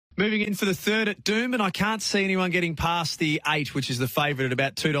Moving in for the third at Doom, and I can't see anyone getting past the 8, which is the favourite at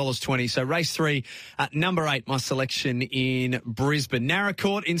about $2.20. So race 3 at number 8, my selection in Brisbane.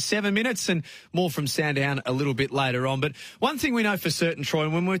 Narracourt in 7 minutes, and more from Sandown a little bit later on. But one thing we know for certain, Troy,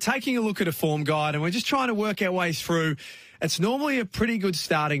 when we're taking a look at a form guide and we're just trying to work our way through, it's normally a pretty good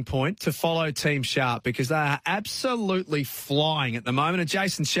starting point to follow Team Sharp because they are absolutely flying at the moment. And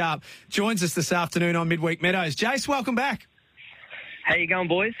Jason Sharp joins us this afternoon on Midweek Meadows. Jace, welcome back. How you going,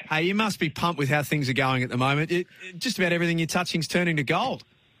 boys? Hey, you must be pumped with how things are going at the moment. Just about everything you're touching's turning to gold.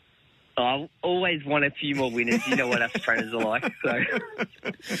 I always want a few more winners. You know what us trainers are like. So,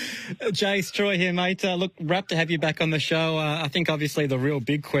 Jace, Troy here, mate. Look, wrapped to have you back on the show. I think obviously the real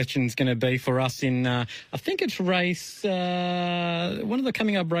big question is going to be for us in, I think it's race, one of the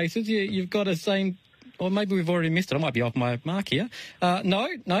coming up races. You've got a same. Or maybe we've already missed it. I might be off my mark here. No,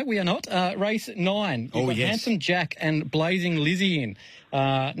 we are not. Race 9. You've got yes. Handsome Jack and Blazing Lizzie in.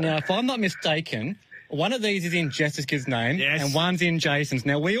 Now, if I'm not mistaken, one of these is in Jessica's name and one's in Jason's.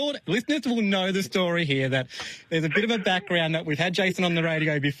 Now, listeners will know the story here that there's a bit of a background that we've had Jason on the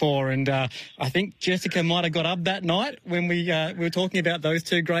radio before, and I think Jessica might have got up that night when we were talking about those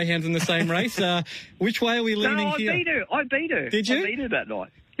two greyhounds in the same race. Which way are we leaning here? I beat her. Did you? I beat her that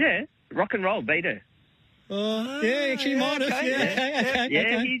night. Yeah, rock and roll, beat her. Yeah, actually might have. Okay, Okay.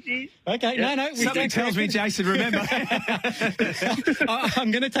 Yeah, he Okay, yeah. no. Something tells me, Jason, remember.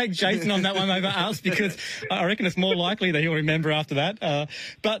 I'm going to take Jason on that one over us because I reckon it's more likely that he'll remember after that.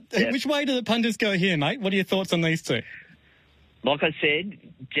 But which way do the punters go here, mate? What are your thoughts on these two? Like I said,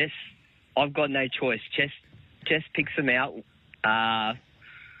 I've got no choice. Jess picks them out.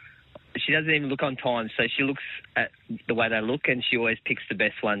 She doesn't even look on time, so she looks at the way they look, and she always picks the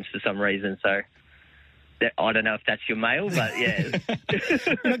best ones for some reason. So I don't know if that's your mail, but yeah.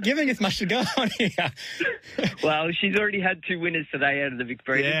 You're not giving us much to go on here. Well, she's already had 2 winners today out of the Vic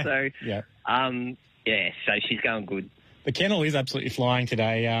Breeders, so so she's going good. The kennel is absolutely flying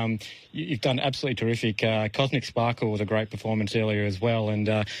today. You've done absolutely terrific. Cosmic Sparkle was a great performance earlier as well, and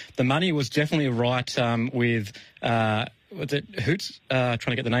the money was definitely right with. Was it Hoots? Trying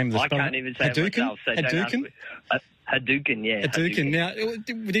to get the name of the I can't even say it myself, so don't ask me. Hadouken, yeah. Hadouken. Now,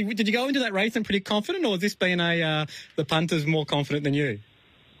 did you go into that race and pretty confident, or has this been the punters more confident than you?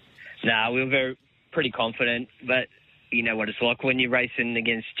 No, we were pretty confident, but you know what it's like when you're racing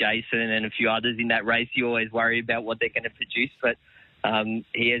against Jason and a few others in that race. You always worry about what they're going to produce, but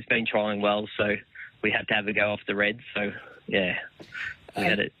he has been trying well, so we had to have a go off the red. So yeah. We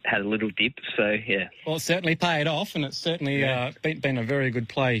had a little dip, so yeah. Well, it certainly paid off, and it's certainly been a very good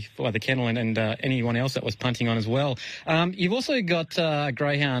play by the kennel and anyone else that was punting on as well. You've also got a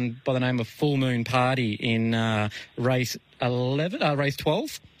greyhound by the name of Full Moon Party in race 11, race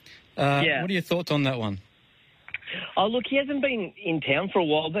 12. What are your thoughts on that one? Oh, look, he hasn't been in town for a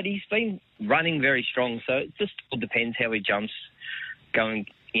while, but he's been running very strong, so it just all depends how he jumps going,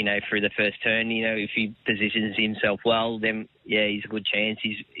 through the first turn. If he positions himself well, then, he's a good chance.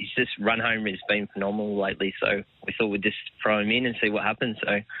 He's just run home has been phenomenal lately, so we thought we'd just throw him in and see what happens.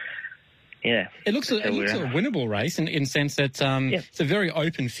 So, yeah. It looks a winnable race in sense that it's a very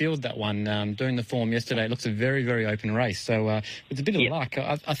open field, that one. Doing the form yesterday, it looks a very, very open race. So with a bit of luck,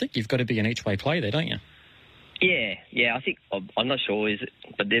 I think you've got to be an each-way play there, don't you? Yeah, I think, I'm not sure,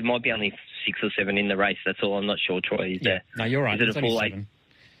 but there might be only 6 or 7 in the race. That's all. I'm not sure, Troy. No, you're right. Is it a full 8? 7.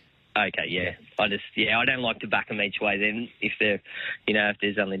 Okay, yeah. I don't like to back them each way then if they're, if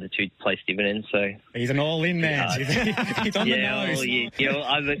there's only the 2 place dividends. So he's an all-in man. He's on the nose.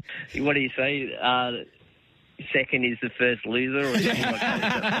 What do you say? Second is the first loser or something like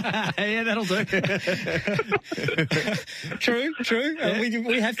that. Yeah, that'll do. True.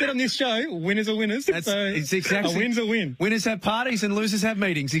 We have said on this show, winners are winners. It's exactly, a win's a win. Winners have parties and losers have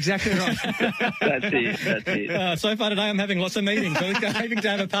meetings. Exactly right. That's it. So far today I'm having lots of meetings. So we're hoping to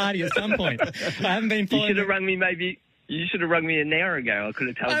have a party at some point. I haven't been following... You should have rung me You should have rung me an hour ago. I could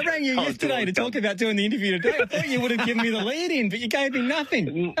have told you. I rang you yesterday to talk about doing the interview today. I thought you would have given me the lead in, but you gave me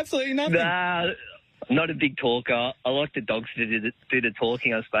nothing. Absolutely nothing. Nah. Not a big talker. I like the dogs to do the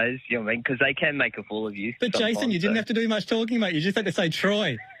talking, I suppose. You know what I mean? Because they can make a fool of you. But Jason, you didn't have to do much talking, mate. You just had to say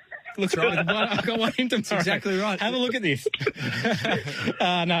Troy. Looks right. I've got one in tomorrow. That's exactly right. Have a look at this.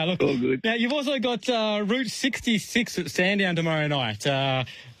 No, look. All good. Now, you've also got Route 66 at Sandown tomorrow night.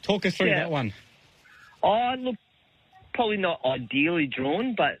 Talk us through that one. Oh, look, probably not ideally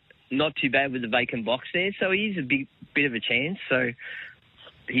drawn, but not too bad with the vacant box there. So he's a bit of a chance. So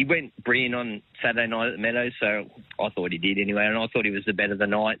he went brilliant on Saturday night at the Meadows, so I thought he did anyway, and I thought he was the better of the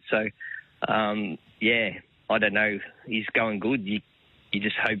night. So, I don't know. He's going good. You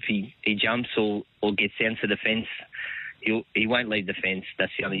just hope he jumps or gets down to the fence, he won't leave the fence.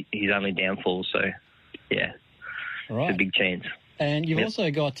 That's his only downfall. So, yeah, Right. it's a big chance. And you've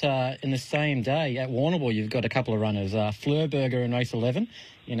also got, in the same day, at Warrnambool, you've got a couple of runners, Flurberger in race 11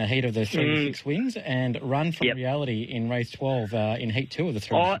 in a heat of the 3 to 6 wins, and Run From Reality in race 12 in heat 2 of the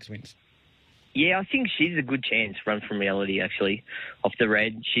 3 to 6 wins. Yeah, I think she's a good chance, Run From Reality, actually, off the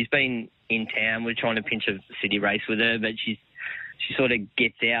red. She's been in town. We're trying to pinch a city race with her, but she sort of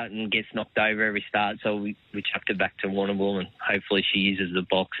gets out and gets knocked over every start, so we chucked her back to Warrnambool, and hopefully she uses the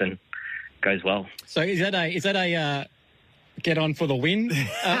box and goes well. So is that a get on for the win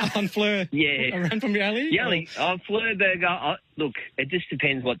on Fleur? Yeah. A Run From Reality? Yeah, Flurberger, look, it just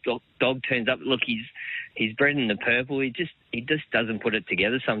depends what dog turns up. Look, he's bred in the purple. He just doesn't put it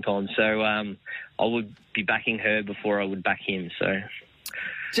together sometimes. So I would be backing her before I would back him. So,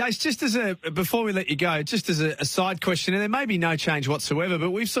 Jace, just before we let you go, just as a side question, and there may be no change whatsoever,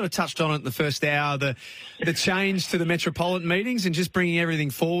 but we've sort of touched on it in the first hour, the change to the Metropolitan meetings and just bringing everything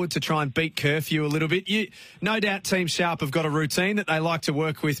forward to try and beat curfew a little bit. No doubt Team Sharp have got a routine that they like to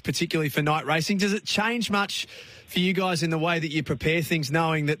work with, particularly for night racing. Does it change much for you guys in the way that you prepare things,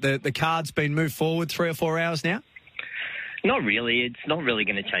 knowing that the card's been moved forward 3 or 4 hours now? Not really. It's not really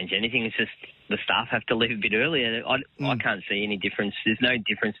going to change anything. It's just the staff have to leave a bit earlier. I can't see any difference. There's no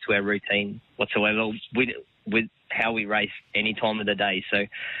difference to our routine whatsoever with how we race any time of the day. So,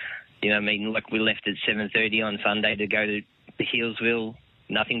 I mean, like we left at 7:30 on Sunday to go to the Healesville.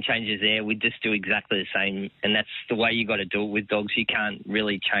 Nothing changes there. We just do exactly the same, and that's the way you got to do it with dogs. You can't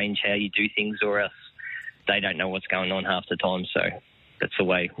really change how you do things, or else they don't know what's going on half the time. So that's the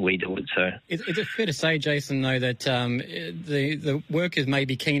way we do it. So is it fair to say, Jason, though, that the workers may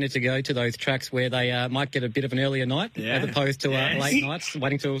be keener to go to those tracks where they might get a bit of an earlier night as opposed to late nights,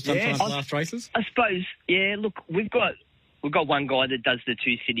 waiting till sometimes last races? I suppose, yeah. Look, we've got one guy that does the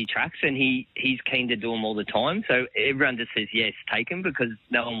 2 city tracks, and he's keen to do them all the time. So everyone just says yes, take him, because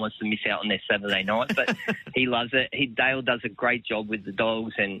no one wants to miss out on their Saturday night. But he loves it. Dale does a great job with the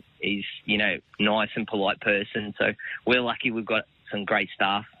dogs, and he's nice and polite person. So we're lucky we've got some great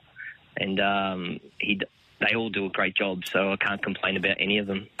staff, and they all do a great job, so I can't complain about any of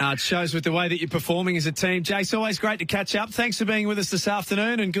them. It shows with the way that you're performing as a team. Jace, always great to catch up. Thanks for being with us this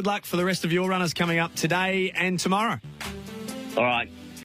afternoon, and good luck for the rest of your runners coming up today and tomorrow. All right.